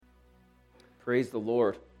Praise the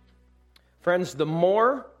Lord. Friends, the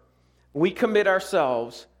more we commit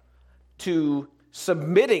ourselves to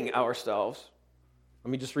submitting ourselves,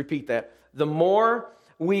 let me just repeat that. The more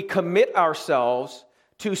we commit ourselves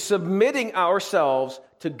to submitting ourselves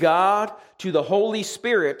to God, to the Holy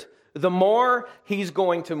Spirit, the more He's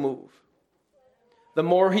going to move. The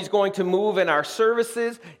more He's going to move in our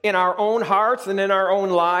services, in our own hearts, and in our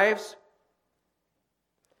own lives.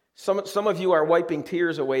 Some of you are wiping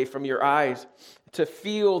tears away from your eyes to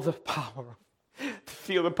feel the power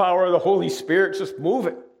of the Holy Spirit just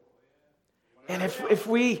moving. And if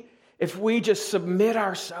we just submit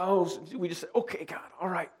ourselves, we just say, okay, God, all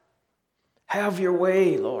right. Have your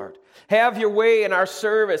way, Lord. Have your way in our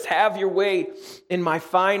service. Have your way in my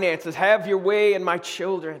finances. Have your way in my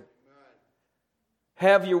children.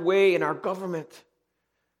 Have your way in our government.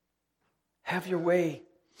 Have your way.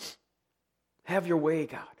 Have your way,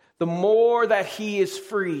 God. The more that He is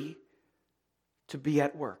free to be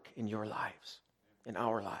at work in your lives, in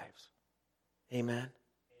our lives. Amen.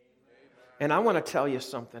 And I want to tell you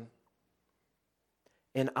something.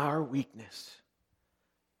 In our weakness,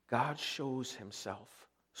 God shows Himself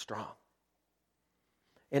strong.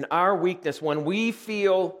 In our weakness, when we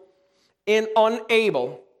feel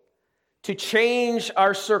unable to change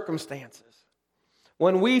our circumstances,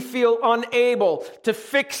 when we feel unable to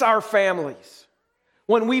fix our families,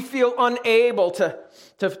 when we feel unable to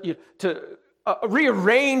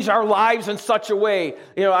rearrange our lives in such a way,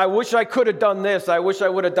 I wish I could have done this, I wish I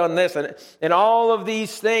would have done this, and all of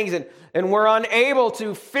these things, and we're unable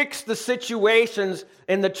to fix the situations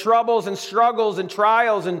and the troubles and struggles and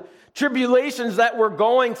trials and tribulations that we're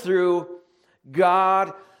going through,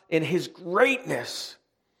 God, in His greatness,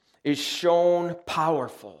 is shown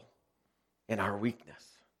powerful in our weakness.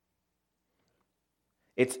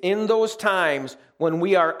 It's in those times when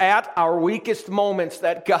we are at our weakest moments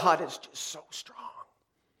that God is just so strong.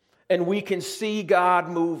 And we can see God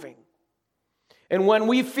moving. And when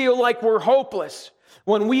we feel like we're hopeless,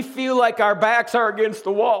 when we feel like our backs are against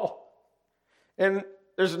the wall, and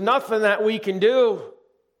there's nothing that we can do,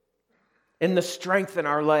 and the strength in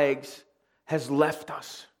our legs has left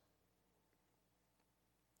us.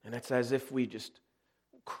 And it's as if we just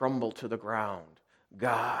crumble to the ground.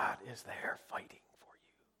 God is there fighting.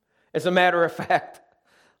 As a matter of fact,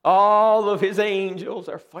 all of His angels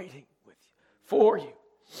are fighting with you, for you.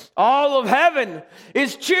 All of heaven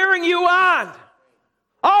is cheering you on.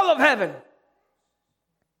 All of heaven.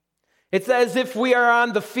 It's as if we are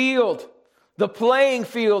on the field, the playing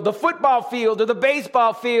field, the football field, or the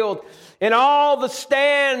baseball field, and all the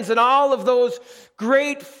stands and all of those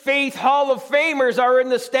great faith Hall of Famers are in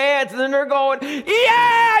the stands, and then they're going,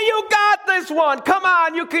 yeah, you got this one. Come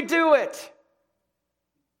on, you could do it.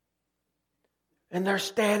 And they're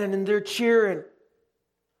standing and they're cheering.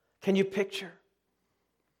 Can you picture?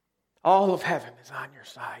 All of heaven is on your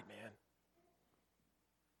side, man.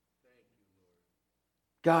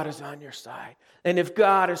 God is on your side. And if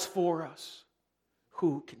God is for us,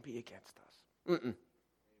 who can be against us?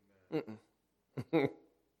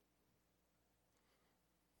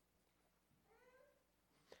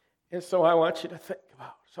 And so I want you to think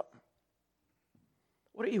about something.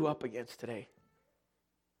 What are you up against today?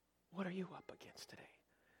 What are you up against today?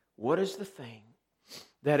 What is the thing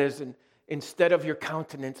that is, instead of your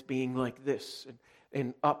countenance being like this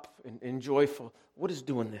and up and joyful, what is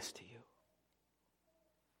doing this to you?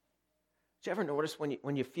 Did you ever notice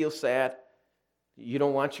when you feel sad, you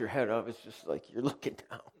don't want your head up, it's just like you're looking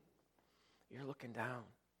down. You're looking down.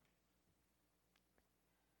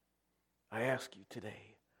 I ask you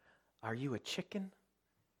today, are you a chicken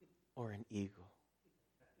or an eagle?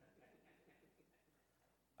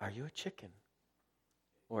 Are you a chicken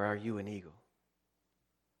or are you an eagle?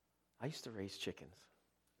 I used to raise chickens.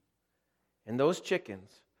 And those chickens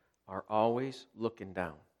are always looking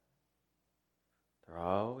down. They're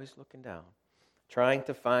always looking down, trying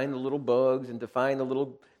to find the little bugs and to find the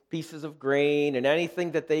little pieces of grain and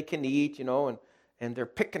anything that they can eat, and they're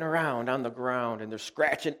picking around on the ground and they're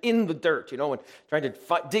scratching in the dirt, and trying to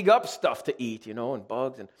dig up stuff to eat, and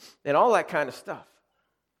bugs and all that kind of stuff.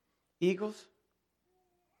 Eagles,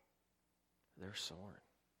 they're soaring.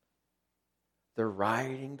 They're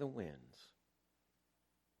riding the winds.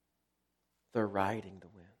 They're riding the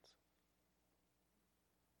winds.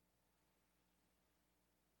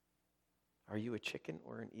 Are you a chicken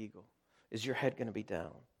or an eagle? Is your head going to be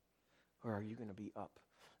down? Or are you going to be up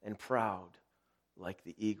and proud like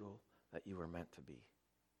the eagle that you were meant to be?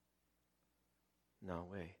 No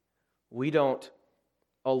way. We don't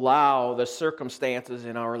allow the circumstances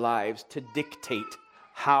in our lives to dictate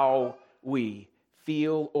how we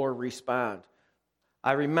feel or respond.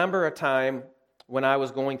 I remember a time when I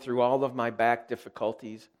was going through all of my back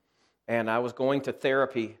difficulties, and I was going to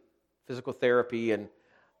therapy, physical therapy, and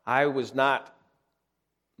I was not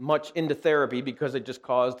much into therapy because it just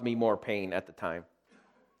caused me more pain at the time.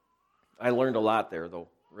 I learned a lot there, though,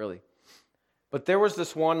 really. But there was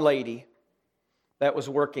this one lady that was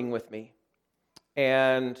working with me,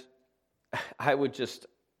 and I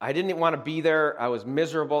didn't even want to be there. I was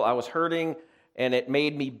miserable. I was hurting, and it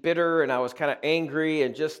made me bitter, and I was kind of angry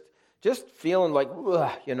and just feeling like,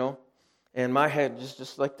 ugh, and my head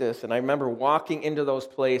just like this. And I remember walking into those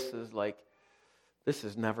places like, this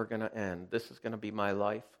is never going to end. This is going to be my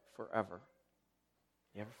life forever.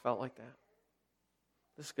 You ever felt like that?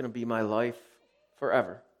 This is going to be my life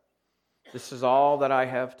forever. This is all that I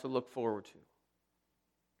have to look forward to.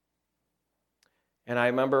 And I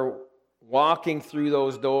remember walking through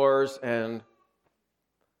those doors and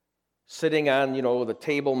sitting on, the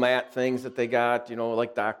table mat things that they got,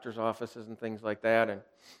 like doctor's offices and things like that.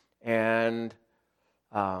 And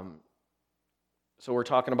so we're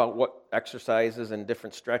talking about what exercises and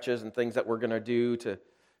different stretches and things that we're going to do to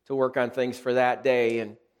work on things for that day.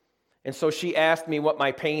 And so she asked me what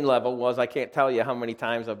my pain level was. I can't tell you how many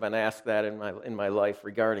times I've been asked that in my life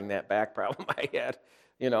regarding that back problem I had,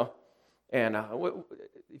 And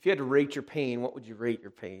if you had to rate your pain, what would you rate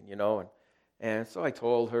your pain, And so I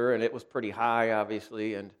told her, and it was pretty high,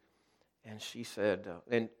 obviously. And she said,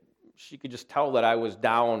 and she could just tell that I was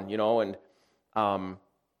down,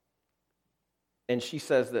 and she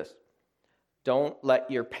says this: don't let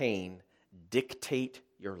your pain dictate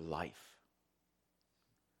your life.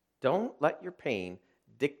 Don't let your pain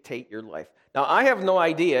dictate your life. Now, I have no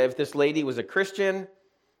idea if this lady was a Christian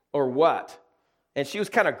or what. And she was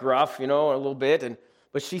kind of gruff, a little bit.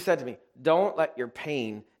 But she said to me, don't let your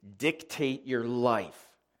pain dictate your life.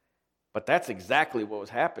 But that's exactly what was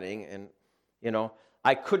happening. And,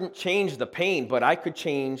 I couldn't change the pain, but I could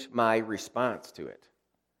change my response to it.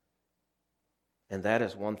 And that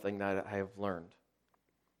is one thing that I have learned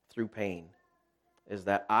through pain, is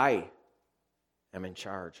that I am in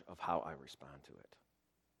charge of how I respond to it.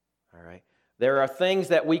 All right? There are things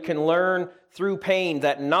that we can learn through pain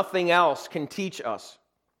that nothing else can teach us.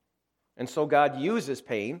 And so God uses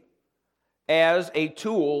pain as a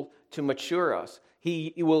tool to mature us.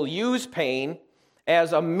 He will use pain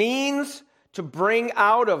as a means to bring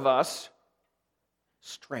out of us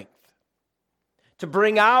strength, to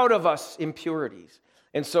bring out of us impurities.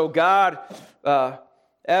 And so God,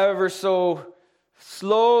 ever so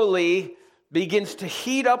slowly, begins to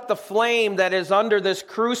heat up the flame that is under this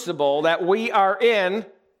crucible that we are in,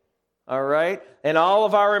 all right? And all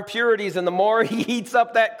of our impurities, and the more he heats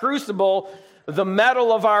up that crucible, the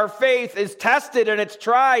metal of our faith is tested and it's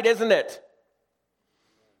tried, isn't it?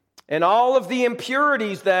 And all of the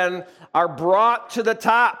impurities then are brought to the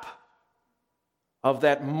top of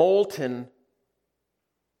that molten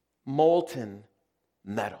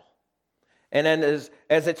metal. And then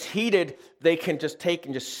as it's heated, they can just take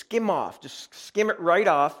and just skim it right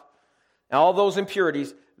off. And all those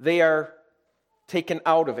impurities, they are taken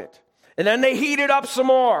out of it. And then they heat it up some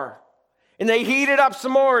more. And they heat it up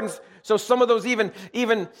some more. And so some of those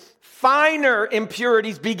even finer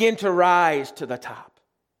impurities begin to rise to the top.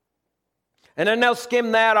 And then they'll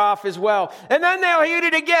skim that off as well. And then they'll heat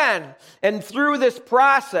it again. And through this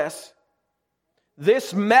process,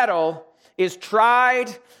 this metal is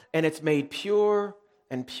tried, and it's made pure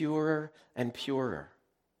and purer and purer.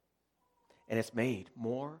 And it's made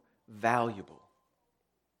more valuable.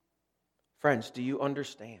 Friends, do you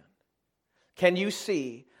understand? Can you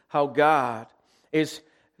see how God is,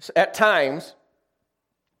 at times,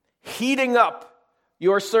 heating up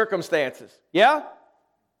your circumstances? Yeah?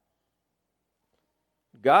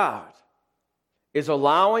 God is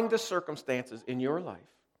allowing the circumstances in your life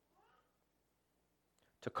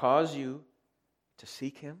to cause you to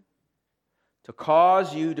seek Him, to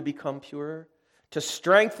cause you to become purer, to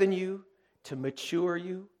strengthen you, to mature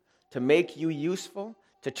you, to make you useful,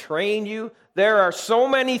 to train you. There are so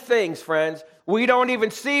many things, friends, we don't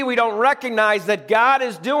even see, we don't recognize that God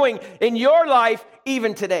is doing in your life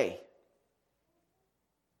even today.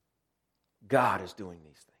 God is doing these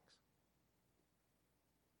things.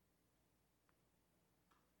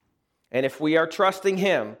 And if we are trusting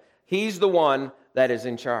Him, He's the one that is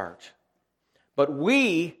in charge. But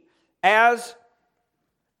we, as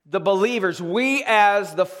the believers, we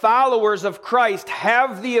as the followers of Christ,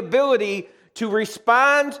 have the ability to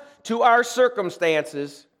respond to our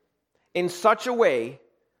circumstances in such a way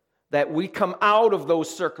that we come out of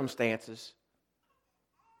those circumstances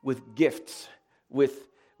with gifts. We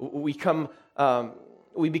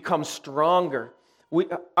become stronger.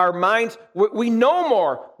 Our minds, we know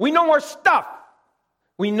more. We know more stuff.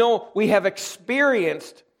 We know we have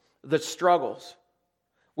experienced the struggles.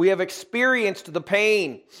 We have experienced the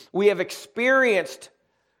pain. We have experienced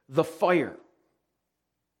the fire.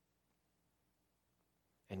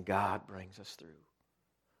 And God brings us through.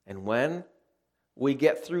 And when we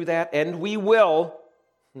get through that, and we will,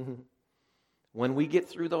 when we get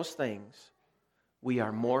through those things, we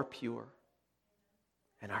are more pure.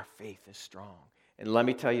 And our faith is strong. And let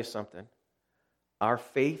me tell you something. Our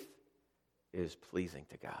faith is pleasing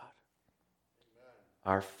to God.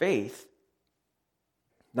 Our faith,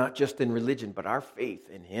 not just in religion, but our faith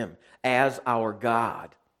in Him as our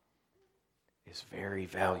God is very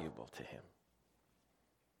valuable to Him.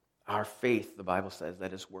 Our faith, the Bible says,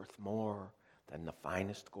 that is worth more than the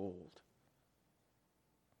finest gold.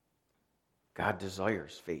 God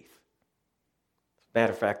desires faith. As a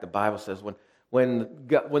matter of fact, the Bible says when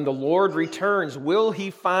the Lord returns, will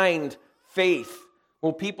He find faith?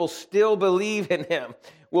 Will people still believe in Him?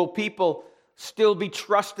 Will people still be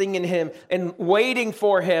trusting in Him and waiting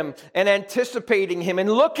for Him and anticipating Him and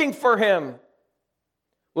looking for Him?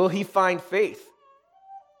 Will He find faith?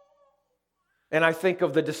 And I think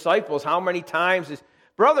of the disciples, how many times is,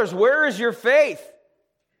 brothers, where is your faith?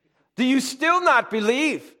 Do you still not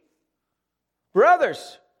believe?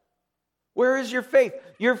 Brothers, where is your faith?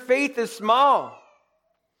 Your faith is small.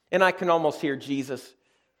 And I can almost hear Jesus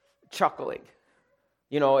chuckling.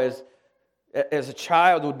 You know, as a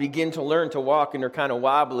child would begin to learn to walk and they're kind of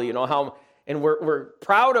wobbly, and we're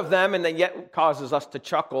proud of them, and yet it causes us to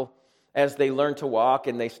chuckle as they learn to walk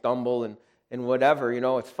and they stumble and whatever,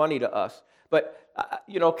 it's funny to us. But,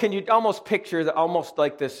 can you almost picture almost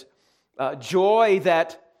like this joy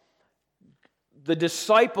that the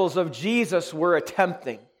disciples of Jesus were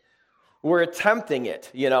attempting? We're attempting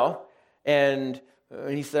it, And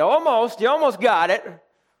he said, you almost got it.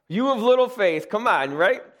 You have little faith. Come on,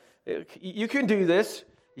 right? You can do this.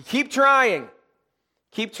 Keep trying.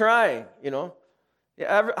 Keep trying,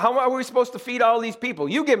 How are we supposed to feed all these people?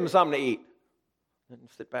 You give them something to eat. And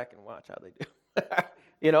sit back and watch how they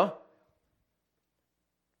do.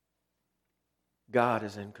 God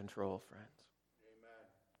is in control, friends.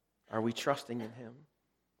 Amen. Are we trusting in Him?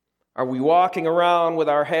 Are we walking around with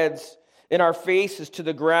our heads and our faces to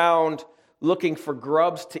the ground, looking for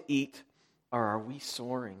grubs to eat? Or are we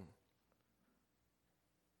soaring?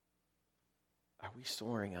 Are we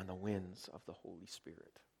soaring on the winds of the Holy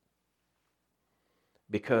Spirit?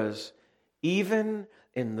 Because even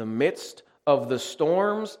in the midst of the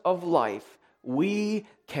storms of life, we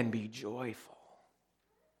can be joyful.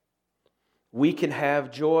 We can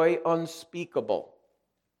have joy unspeakable.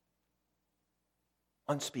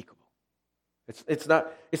 Unspeakable. It's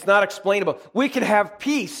not explainable. We can have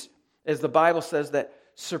peace, as the Bible says, that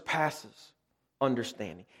surpasses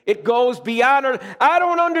understanding. It goes beyond. I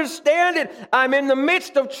don't understand it. I'm in the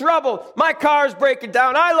midst of trouble. My car's breaking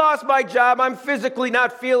down. I lost my job. I'm physically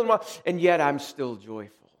not feeling well. And yet I'm still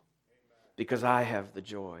joyful because I have the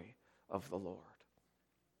joy of the Lord.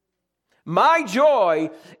 My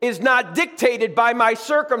joy is not dictated by my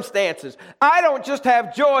circumstances. I don't just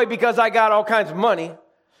have joy because I got all kinds of money.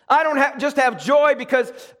 I don't just have joy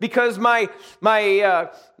because my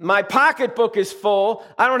pocketbook is full.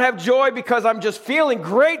 I don't have joy because I'm just feeling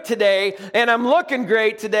great today and I'm looking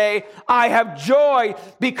great today. I have joy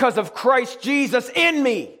because of Christ Jesus in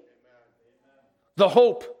me, the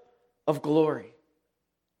hope of glory.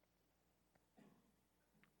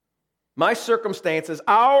 My circumstances,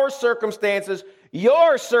 our circumstances,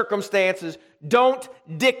 your circumstances don't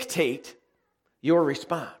dictate your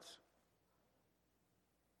response.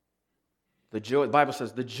 The Bible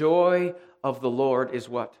says, the joy of the Lord is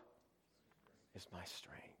what? Is my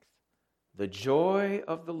strength. The joy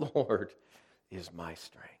of the Lord is my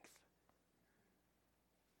strength.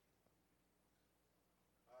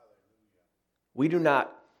 We do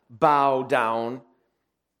not bow down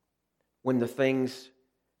when the things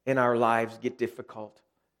in our lives get difficult.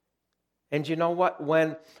 And you know what?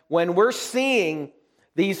 When we're seeing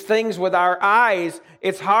these things with our eyes,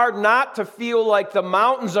 it's hard not to feel like the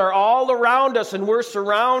mountains are all around us and we're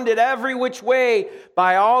surrounded every which way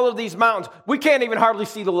by all of these mountains. We can't even hardly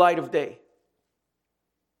see the light of day.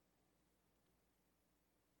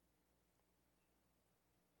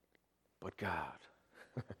 But God.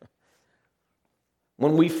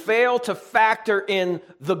 When we fail to factor in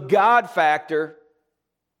the God factor,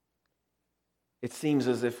 it seems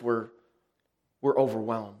as if we're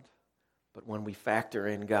overwhelmed. But when we factor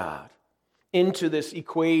in God into this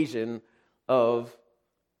equation of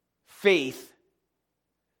faith,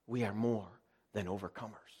 we are more than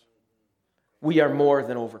overcomers. We are more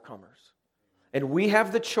than overcomers. And we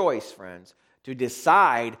have the choice, friends, to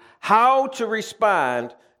decide how to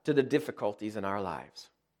respond to the difficulties in our lives.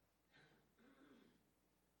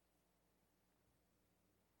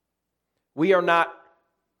 We are not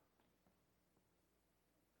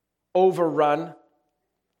overrun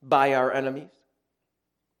by our enemies.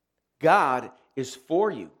 God is for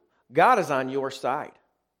you. God is on your side.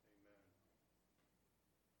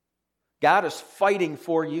 God is fighting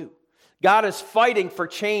for you. God is fighting for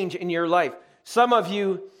change in your life. Some of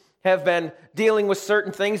you have been dealing with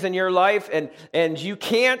certain things in your life and you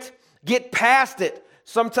can't get past it.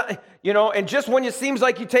 Sometimes, and just when it seems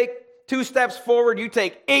like you take 2 steps forward, you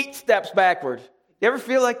take 8 steps backward. You ever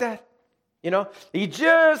feel like that? You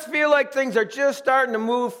just feel like things are just starting to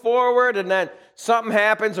move forward and then something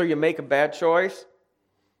happens or you make a bad choice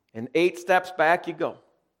and 8 steps back you go.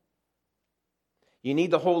 You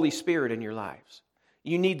need the Holy Spirit in your lives.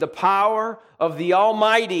 You need the power of the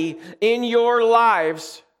Almighty in your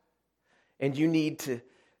lives, and you need to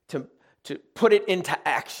put it into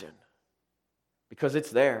action because it's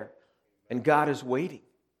there, and God is waiting.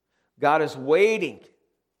 God is waiting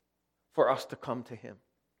for us to come to Him.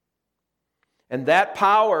 And that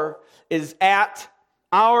power is at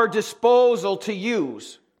our disposal to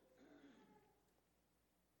use.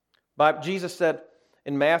 But Jesus said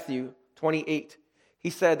in Matthew 28, He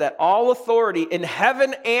said that all authority in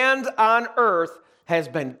heaven and on earth has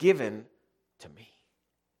been given to me.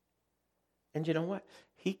 And you know what?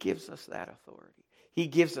 He gives us that authority. He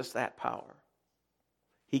gives us that power.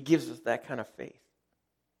 He gives us that kind of faith.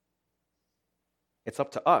 It's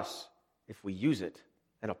up to us if we use it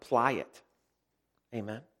and apply it.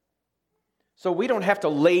 Amen. So we don't have to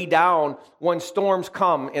lay down when storms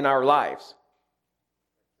come in our lives.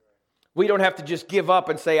 We don't have to just give up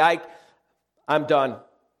and say, I'm done.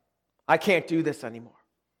 I can't do this anymore.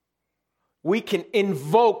 We can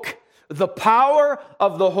invoke the power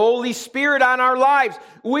of the Holy Spirit on our lives.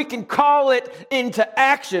 We can call it into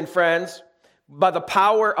action, friends, by the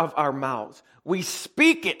power of our mouths. We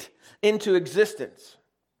speak it into existence.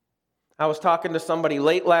 I was talking to somebody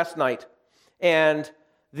late last night, and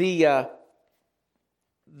they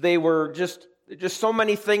were just so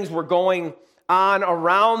many things were going on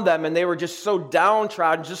around them, and they were just so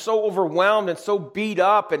downtrodden, just so overwhelmed and so beat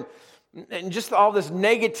up, and just all this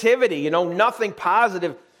negativity, nothing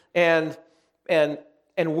positive. And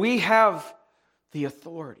we have the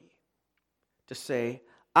authority to say,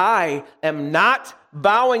 I am not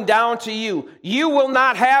bowing down to you. You will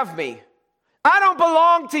not have me. I don't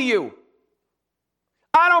belong to you.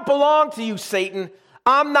 I don't belong to you, Satan.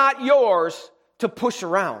 I'm not yours to push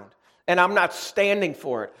around. And I'm not standing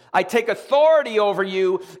for it. I take authority over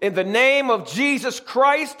you in the name of Jesus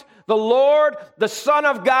Christ, the Lord, the Son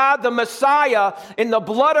of God, the Messiah, in the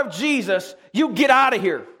blood of Jesus. You get out of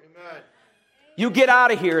here. Amen. You get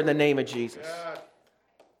out of here in the name of Jesus. Yeah.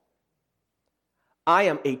 I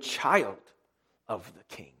am a child of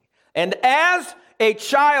the King. And as a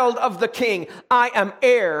child of the King, I am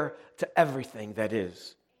heir to everything that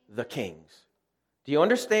is the King's. Do you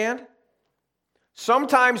understand?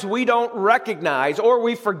 Sometimes we don't recognize or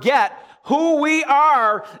we forget who we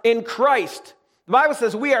are in Christ. The Bible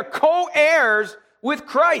says we are co-heirs with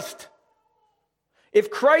Christ.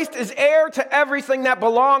 If Christ is heir to everything that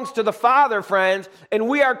belongs to the Father, friends, and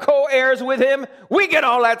we are co-heirs with Him, we get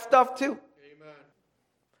all that stuff too. Amen.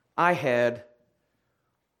 I had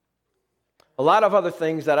a lot of other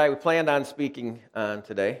things that I planned on speaking on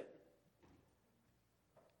today,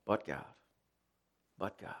 but God.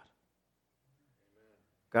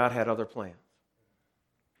 God had other plans.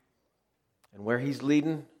 And where He's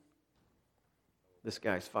leading, this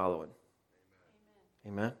guy's following.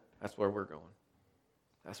 Amen? That's where we're going.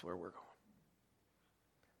 That's where we're going.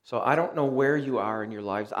 So I don't know where you are in your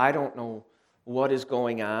lives. I don't know what is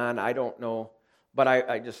going on. I don't know. But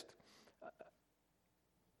I just,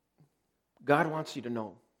 God wants you to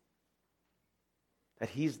know that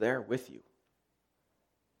He's there with you.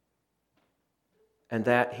 And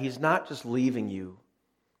that He's not just leaving you.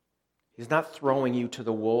 He's not throwing you to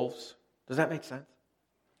the wolves. Does that make sense?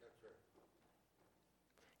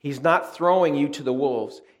 He's not throwing you to the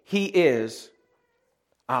wolves. He is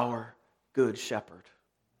our good shepherd,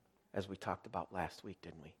 as we talked about last week,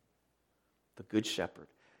 didn't we? The good shepherd.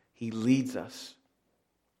 He leads us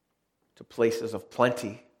to places of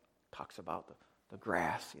plenty. Talks about the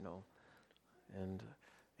grass,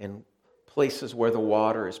 and places where the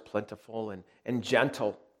water is plentiful and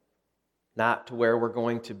gentle, not to where we're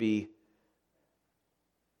going to be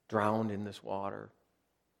drowned in this water.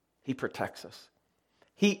 He protects us.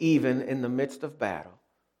 He even, in the midst of battle,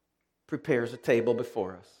 prepares a table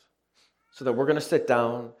before us so that we're going to sit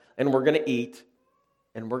down and we're going to eat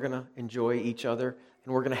and we're going to enjoy each other,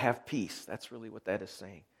 and we're going to have peace. That's really what that is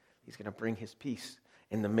saying. He's going to bring his peace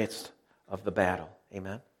in the midst of the battle.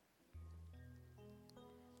 Amen?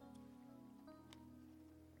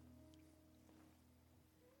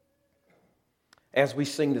 As we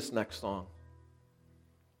sing this next song,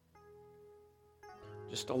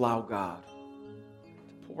 just allow God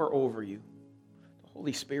to pour over you. The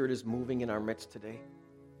Holy Spirit is moving in our midst today.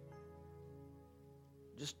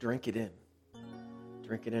 Just drink it in.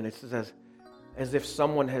 Drink it in. It's as if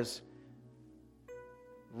someone has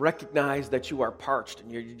recognized that you are parched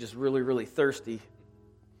and you're just really, really thirsty,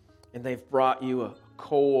 and they've brought you a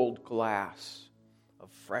cold glass of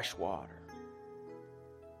fresh water.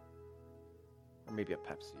 Or maybe a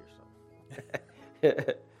Pepsi or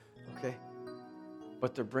something. Okay?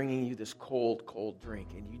 But they're bringing you this cold, cold drink,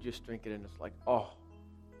 and you just drink it, and it's like, oh.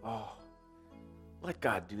 Let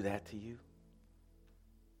God do that to you.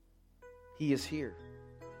 He is here.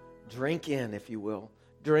 Drink in, if you will.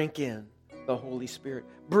 Drink in the Holy Spirit.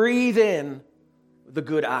 Breathe in the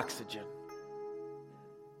good oxygen.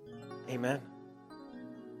 Amen.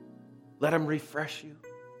 Let him refresh you.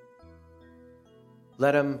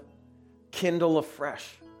 Let him kindle afresh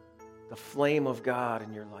the flame of God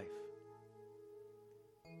in your life.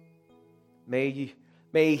 May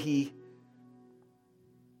he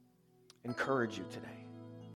encourage you today.